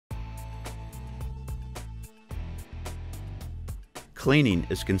Cleaning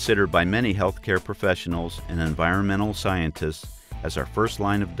is considered by many healthcare professionals and environmental scientists as our first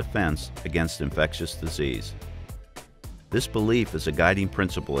line of defense against infectious disease. This belief is a guiding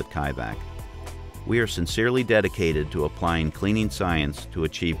principle at Kaivac. We are sincerely dedicated to applying cleaning science to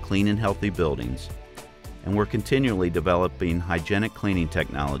achieve clean and healthy buildings, and we're continually developing hygienic cleaning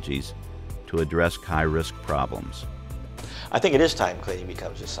technologies to address high-risk problems. I think it is time cleaning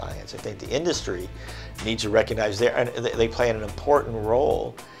becomes a science. I think the industry needs to recognize they play an important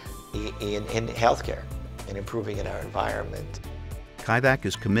role in healthcare and improving in our environment. Kaivac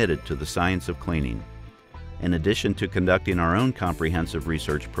is committed to the science of cleaning. In addition to conducting our own comprehensive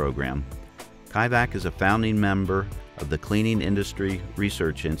research program, Kaivac is a founding member of the Cleaning Industry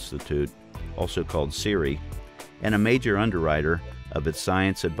Research Institute, also called CIRI, and a major underwriter of its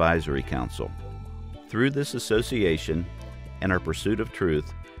Science Advisory Council. Through this association and our pursuit of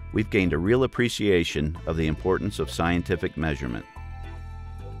truth, we've gained a real appreciation of the importance of scientific measurement.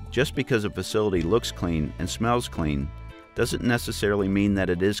 Just because a facility looks clean and smells clean doesn't necessarily mean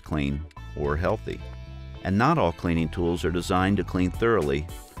that it is clean or healthy. And not all cleaning tools are designed to clean thoroughly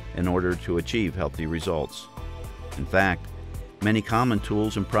in order to achieve healthy results. In fact, many common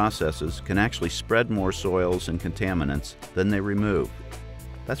tools and processes can actually spread more soils and contaminants than they remove.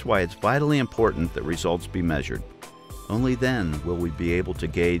 That's why it's vitally important that results be measured. Only then will we be able to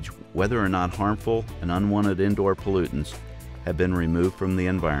gauge whether or not harmful and unwanted indoor pollutants have been removed from the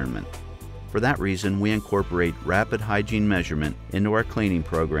environment. For that reason, we incorporate rapid hygiene measurement into our cleaning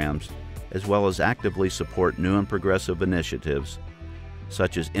programs, as well as actively support new and progressive initiatives,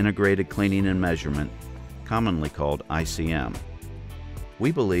 such as integrated cleaning and measurement, commonly called ICM.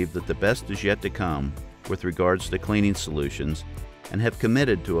 We believe that the best is yet to come with regards to cleaning solutions and have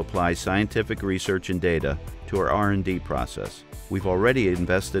committed to apply scientific research and data to our R&D process. We've already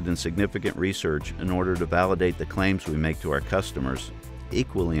invested in significant research in order to validate the claims we make to our customers.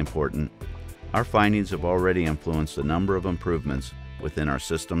 Equally important, our findings have already influenced a number of improvements within our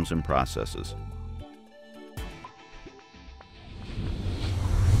systems and processes.